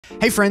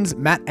Hey friends,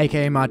 Matt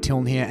aka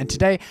Martiln here, and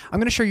today I'm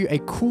going to show you a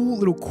cool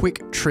little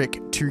quick trick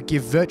to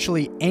give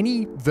virtually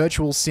any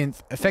virtual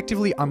synth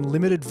effectively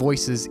unlimited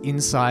voices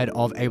inside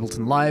of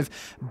Ableton Live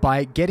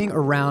by getting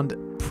around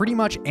pretty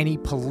much any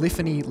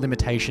polyphony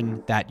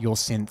limitation that your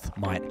synth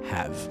might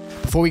have.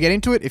 Before we get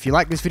into it, if you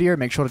like this video,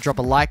 make sure to drop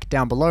a like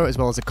down below as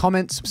well as a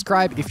comment,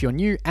 subscribe if you're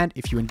new, and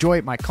if you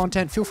enjoy my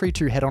content, feel free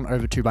to head on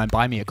over to my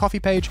Buy Me a Coffee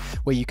page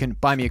where you can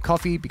buy me a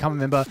coffee, become a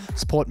member,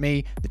 support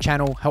me, the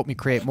channel, help me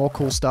create more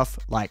cool stuff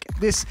like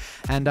this,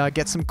 and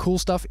get some cool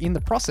stuff in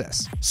the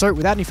process. So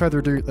without any further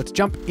ado, let's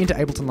jump into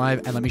Ableton Live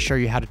and let me show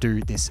you how to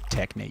do this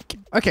technique.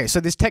 Okay, so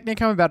this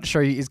technique I'm about to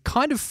show you is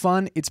kind of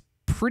fun. It's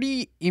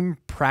pretty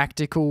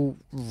impractical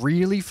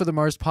really for the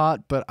most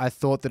part, but I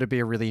thought that it'd be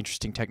a really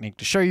interesting technique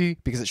to show you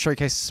because it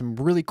showcases some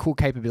really cool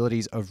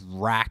capabilities of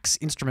racks,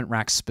 instrument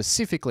racks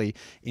specifically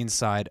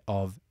inside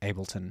of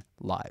Ableton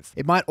Live.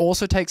 It might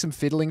also take some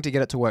fiddling to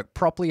get it to work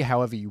properly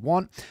however you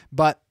want,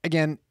 but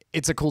again,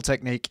 it's a cool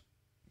technique.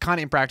 Kind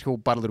of impractical,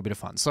 but a little bit of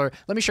fun. So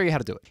let me show you how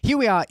to do it. Here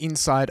we are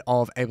inside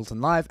of Ableton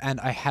Live, and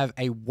I have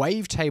a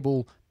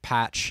wavetable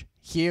patch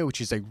here, which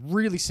is a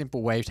really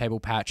simple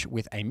wavetable patch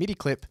with a MIDI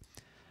clip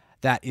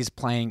that is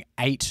playing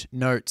 8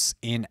 notes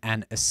in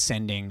an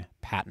ascending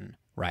pattern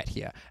right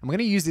here. I'm going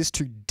to use this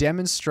to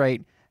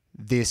demonstrate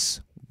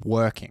this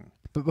working.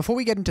 But before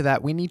we get into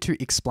that, we need to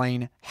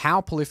explain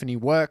how polyphony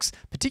works,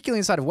 particularly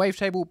inside of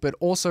Wavetable, but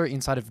also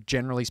inside of,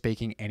 generally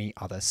speaking, any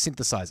other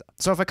synthesizer.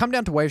 So if I come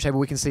down to Wavetable,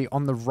 we can see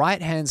on the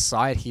right-hand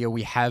side here,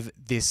 we have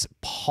this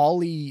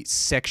poly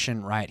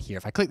section right here.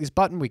 If I click this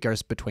button, we go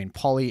between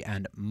poly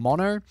and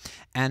mono,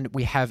 and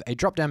we have a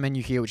drop-down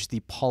menu here, which is the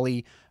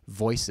poly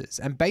voices.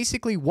 And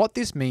basically what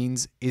this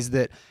means is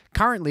that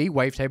currently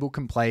Wavetable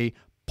can play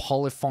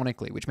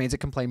polyphonically, which means it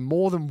can play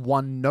more than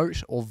one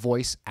note or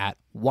voice at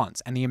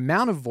once. And the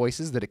amount of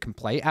voices that it can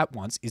play at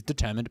once is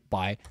determined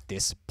by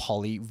this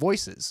poly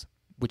voices,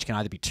 which can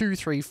either be 2,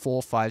 3,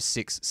 4, 5,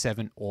 6,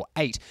 7, or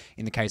 8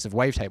 in the case of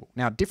Wavetable.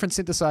 Now, different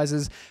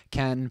synthesizers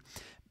can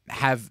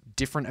have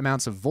different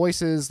amounts of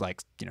voices,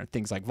 like,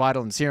 things like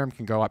Vital and Serum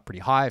can go up pretty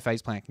high,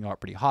 Phase Plant can go up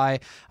pretty high.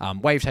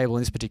 Wavetable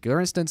in this particular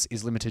instance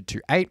is limited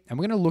to 8, and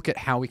we're going to look at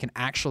how we can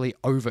actually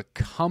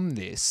overcome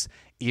this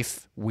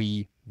if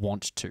we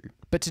want to.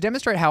 But to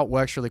demonstrate how it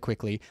works really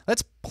quickly,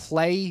 let's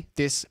play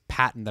this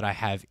pattern that I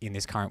have in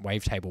this current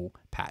Wavetable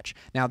patch.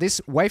 Now, this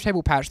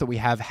Wavetable patch that we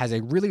have has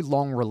a really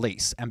long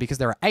release, and because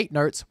there are 8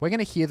 notes, we're going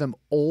to hear them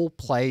all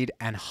played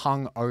and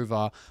hung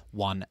over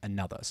one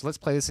another. So let's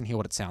play this and hear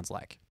what it sounds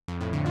like.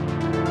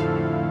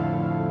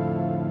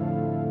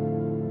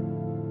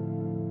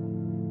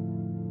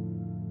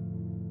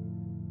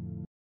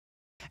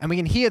 And we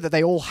can hear that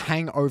they all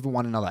hang over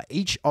one another.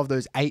 Each of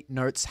those 8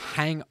 notes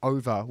hang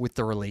over with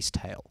the release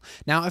tail.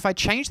 Now, if I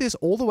change this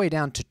all the way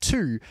down to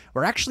 2,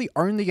 we're actually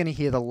only going to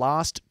hear the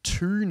last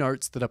 2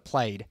 notes that are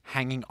played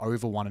hanging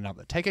over one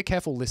another. Take a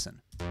careful listen.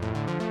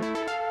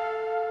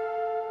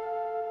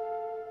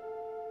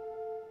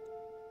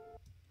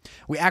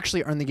 We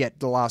actually only get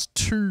the last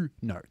 2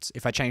 notes.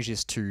 If I change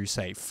this to,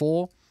 say,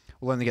 4,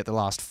 we'll only get the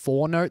last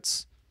 4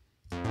 notes.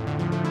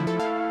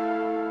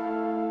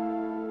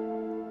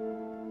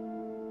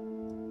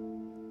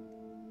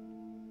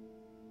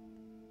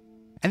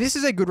 And this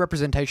is a good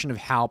representation of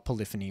how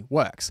polyphony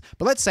works.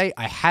 But let's say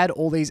I had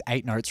all these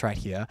 8 notes right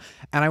here,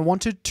 and I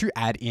wanted to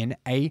add in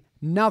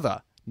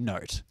another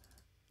note.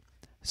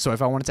 So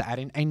if I wanted to add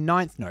in a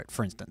 9th note,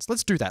 for instance,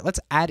 let's do that.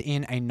 Let's add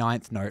in a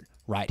 9th note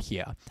right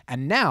here.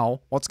 And now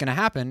what's going to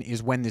happen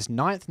is when this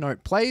 9th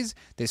note plays,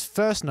 this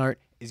first note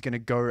is going to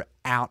go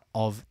out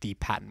of the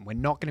pattern. We're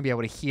not going to be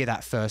able to hear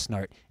that first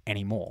note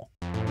anymore.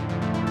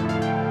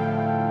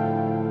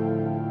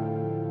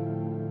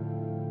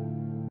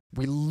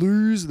 We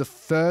lose the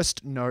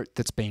first note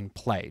that's being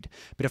played.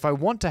 But if I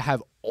want to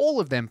have all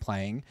of them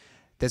playing,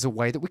 there's a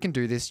way that we can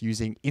do this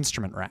using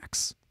instrument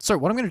racks. So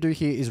what I'm going to do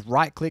here is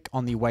right-click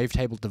on the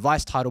Wavetable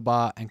device title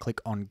bar and click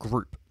on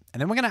Group.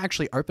 And then we're going to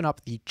actually open up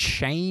the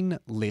chain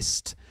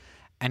list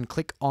and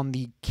click on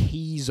the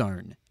key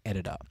zone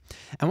editor.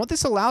 And what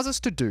this allows us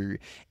to do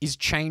is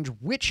change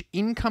which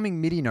incoming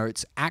MIDI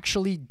notes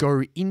actually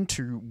go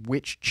into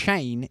which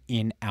chain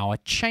in our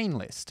chain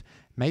list.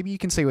 Maybe you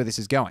can see where this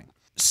is going.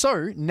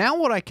 So now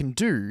what I can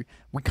do,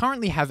 we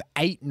currently have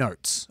 8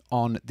 notes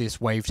on this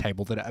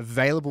wavetable that are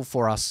available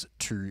for us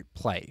to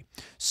play.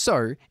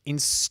 So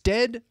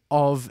instead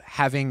of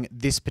having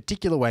this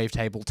particular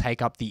wavetable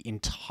take up the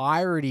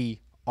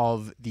entirety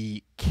of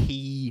the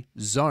key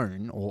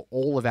zone or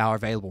all of our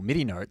available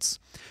MIDI notes,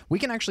 we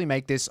can actually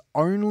make this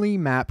only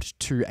mapped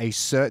to a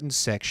certain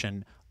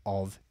section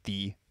of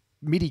the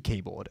MIDI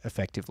keyboard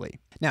effectively.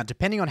 Now,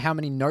 depending on how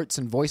many notes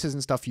and voices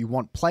and stuff you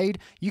want played,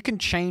 you can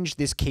change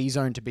this key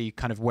zone to be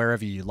kind of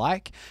wherever you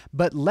like,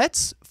 but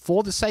let's,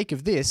 for the sake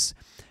of this,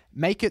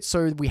 make it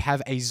so we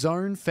have a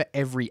zone for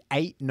every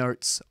 8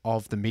 notes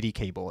of the MIDI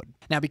keyboard.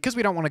 Now, because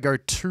we don't want to go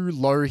too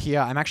low here,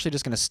 I'm actually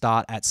just going to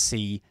start at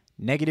C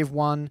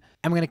 -1,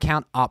 and we're going to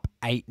count up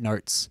 8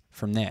 notes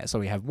from there. So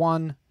we have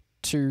 1,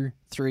 2,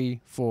 3,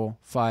 4,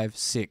 5,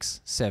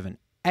 6, 7,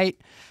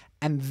 8.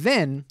 And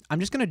then I'm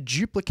just going to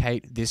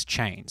duplicate this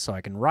chain. So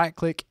I can right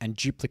click and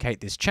duplicate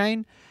this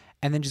chain,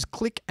 and then just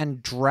click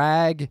and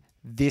drag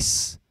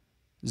this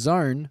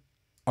zone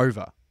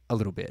over a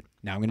little bit.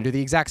 Now I'm going to do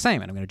the exact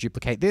same, and I'm going to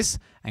duplicate this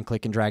and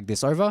click and drag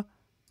this over,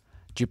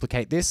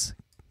 duplicate this,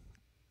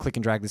 click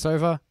and drag this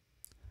over,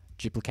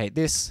 duplicate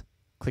this,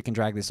 click and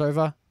drag this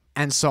over,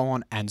 and so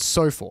on and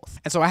so forth.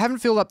 And so I haven't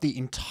filled up the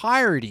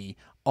entirety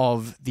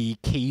of the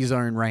key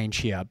zone range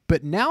here,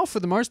 but now for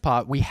the most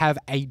part, we have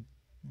a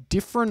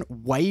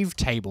different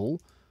wavetable,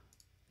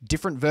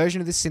 different version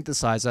of this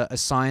synthesizer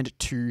assigned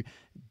to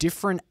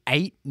different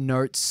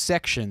 8-note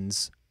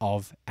sections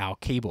of our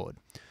keyboard.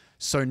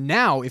 So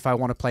now if I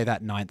want to play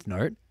that 9th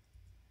note,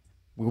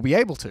 we'll be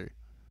able to.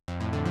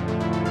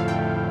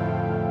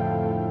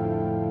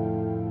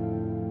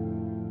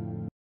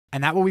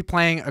 And that will be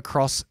playing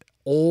across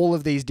all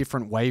of these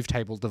different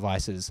wavetable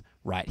devices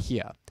right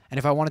here. And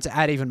if I wanted to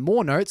add even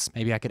more notes,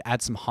 maybe I could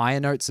add some higher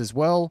notes as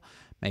well.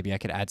 Maybe I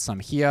could add some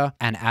here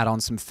and add on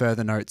some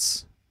further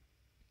notes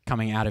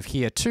coming out of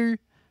here too.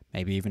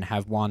 Maybe even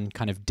have one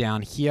kind of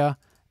down here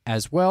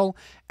as well.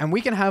 And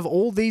we can have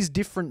all these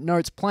different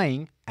notes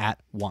playing at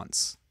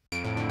once.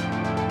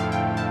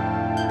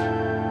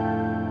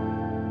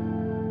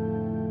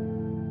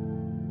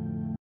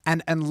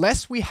 And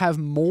unless we have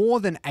more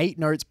than 8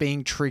 notes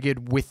being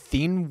triggered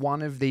within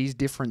one of these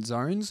different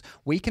zones,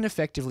 we can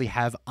effectively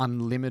have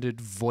unlimited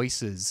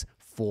voices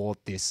for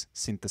this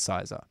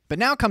synthesizer. But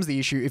now comes the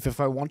issue if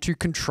I want to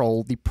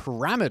control the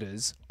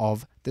parameters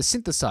of the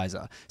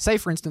synthesizer. Say,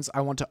 for instance,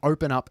 I want to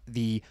open up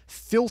the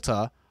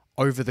filter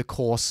over the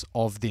course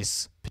of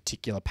this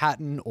particular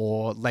pattern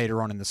or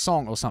later on in the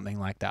song or something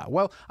like that.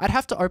 Well, I'd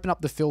have to open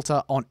up the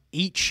filter on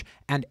each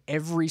and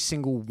every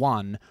single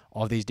one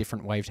of these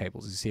different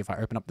wavetables. You see, if I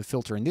open up the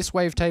filter in this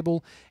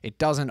wavetable, it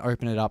doesn't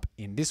open it up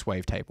in this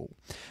wavetable.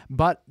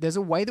 But there's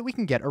a way that we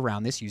can get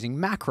around this using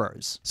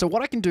macros. So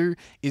what I can do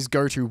is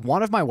go to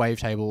one of my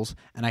wavetables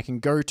and I can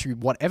go to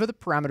whatever the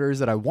parameter is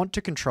that I want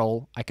to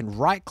control. I can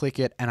right click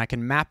it and I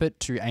can map it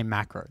to a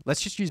macro.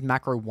 Let's just use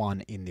macro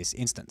 1 in this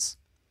instance.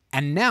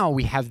 And now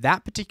we have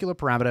that particular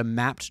parameter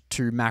mapped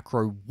to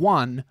macro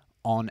 1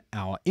 on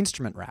our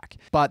instrument rack.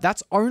 But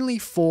that's only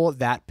for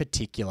that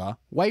particular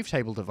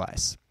wavetable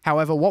device.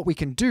 However, what we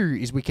can do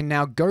is we can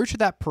now go to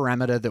that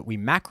parameter that we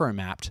macro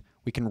mapped,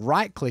 we can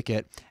right click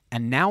it,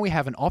 and now we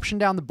have an option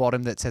down the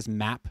bottom that says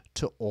map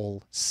to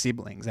all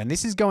siblings. And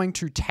this is going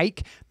to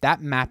take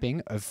that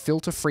mapping of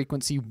filter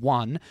frequency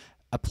 1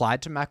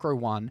 applied to macro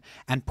 1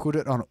 and put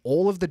it on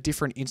all of the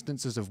different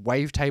instances of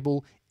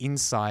wavetable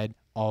inside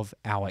of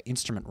our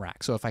instrument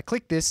rack. So if I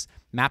click this,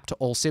 map to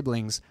all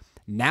siblings,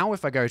 now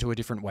if I go to a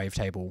different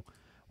wavetable,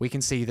 we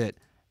can see that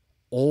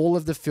all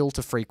of the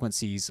filter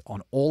frequencies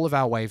on all of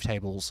our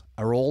wavetables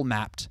are all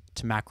mapped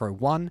to macro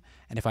 1.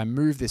 And if I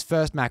move this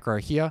first macro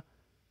here,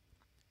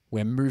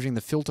 we're moving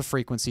the filter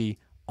frequency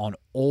on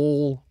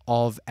all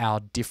of our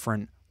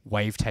different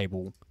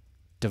wavetable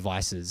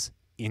devices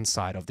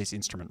inside of this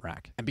instrument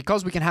rack. And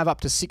because we can have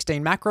up to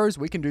 16 macros,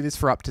 we can do this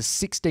for up to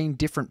 16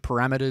 different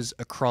parameters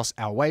across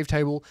our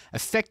wavetable,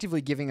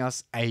 effectively giving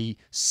us a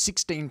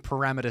 16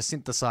 parameter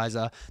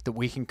synthesizer that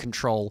we can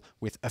control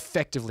with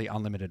effectively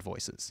unlimited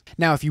voices.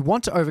 Now, if you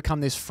want to overcome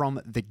this from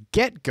the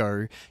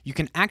get-go, you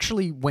can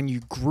actually, when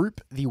you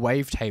group the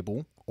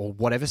wavetable, or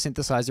whatever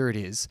synthesizer it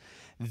is,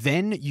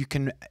 then you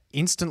can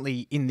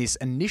instantly, in this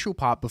initial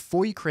part,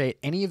 before you create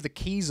any of the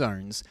key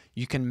zones,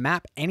 you can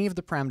map any of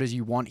the parameters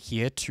you want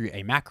here to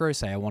a macro.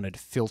 Say I wanted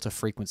filter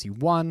frequency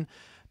 1,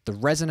 the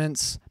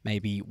resonance,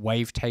 maybe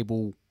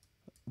wavetable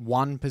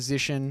 1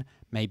 position,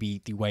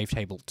 maybe the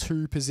wavetable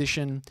 2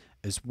 position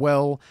as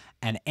well,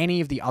 and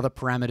any of the other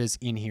parameters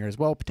in here as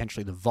well,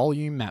 potentially the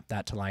volume, map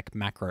that to like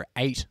macro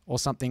 8 or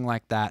something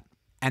like that.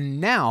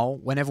 And now,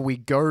 whenever we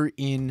go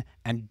in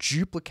and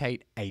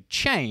duplicate a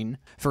chain,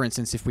 for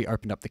instance, if we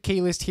opened up the key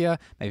list here,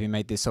 maybe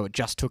made this so it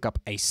just took up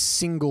a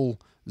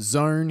single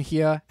zone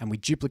here, and we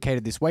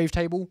duplicated this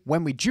wavetable,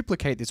 when we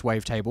duplicate this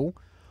wavetable,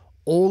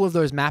 all of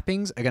those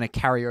mappings are going to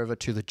carry over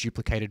to the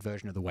duplicated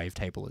version of the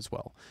wavetable as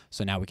well.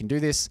 So now we can do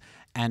this.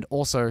 And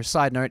also,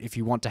 side note, if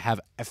you want to have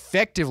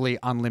effectively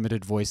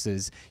unlimited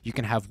voices, you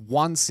can have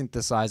one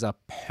synthesizer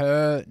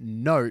per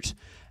note,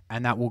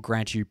 and that will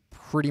grant you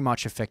pretty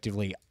much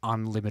effectively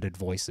unlimited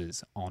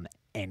voices on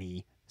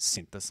any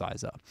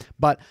synthesizer.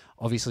 But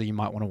obviously you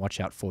might want to watch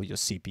out for your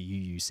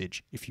CPU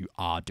usage if you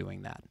are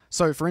doing that.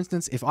 So for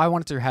instance, if I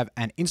wanted to have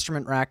an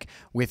instrument rack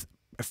with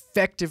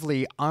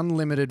effectively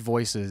unlimited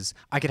voices,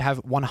 I could have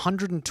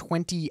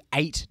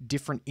 128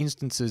 different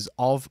instances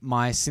of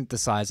my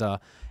synthesizer,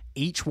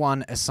 each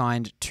one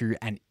assigned to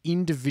an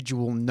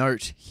individual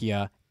note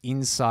here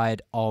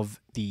inside of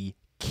the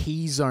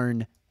key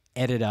zone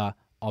editor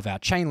of our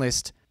chain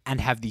list, and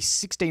have the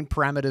 16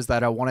 parameters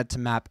that I wanted to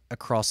map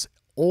across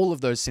all of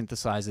those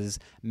synthesizers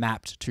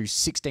mapped to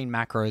 16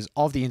 macros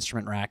of the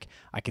instrument rack.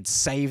 I could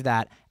save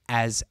that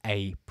as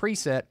a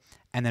preset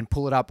and then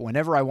pull it up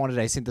whenever I wanted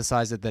a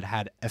synthesizer that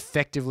had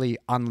effectively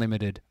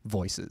unlimited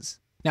voices.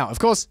 Now, of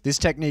course, this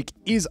technique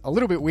is a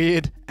little bit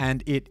weird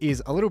and it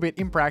is a little bit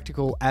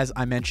impractical, as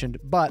I mentioned,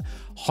 but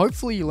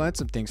hopefully you learned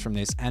some things from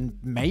this, and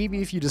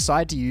maybe if you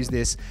decide to use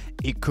this,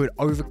 it could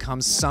overcome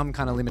some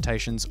kind of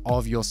limitations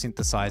of your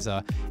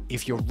synthesizer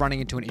if you're running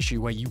into an issue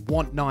where you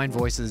want 9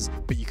 voices,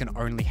 but you can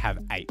only have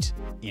 8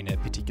 in a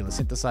particular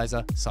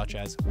synthesizer, such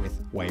as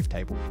with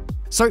Wavetable.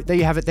 So there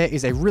you have it. There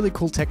is a really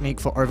cool technique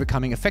for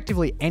overcoming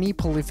effectively any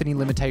polyphony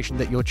limitation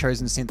that your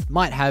chosen synth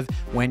might have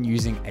when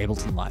using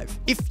Ableton Live.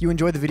 If you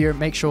enjoyed the video,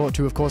 make sure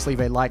to, of course,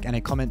 leave a like and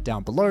a comment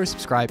down below.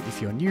 Subscribe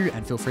if you're new,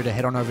 and feel free to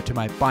head on over to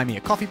my Buy Me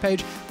a Coffee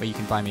page where you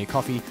can buy me a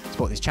coffee,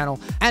 support this channel.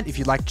 And if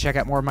you'd like to check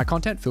out more of my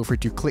content, feel free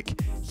to click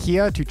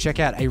here to check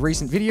out a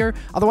recent video.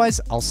 Otherwise,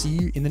 I'll see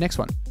you in the next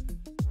one.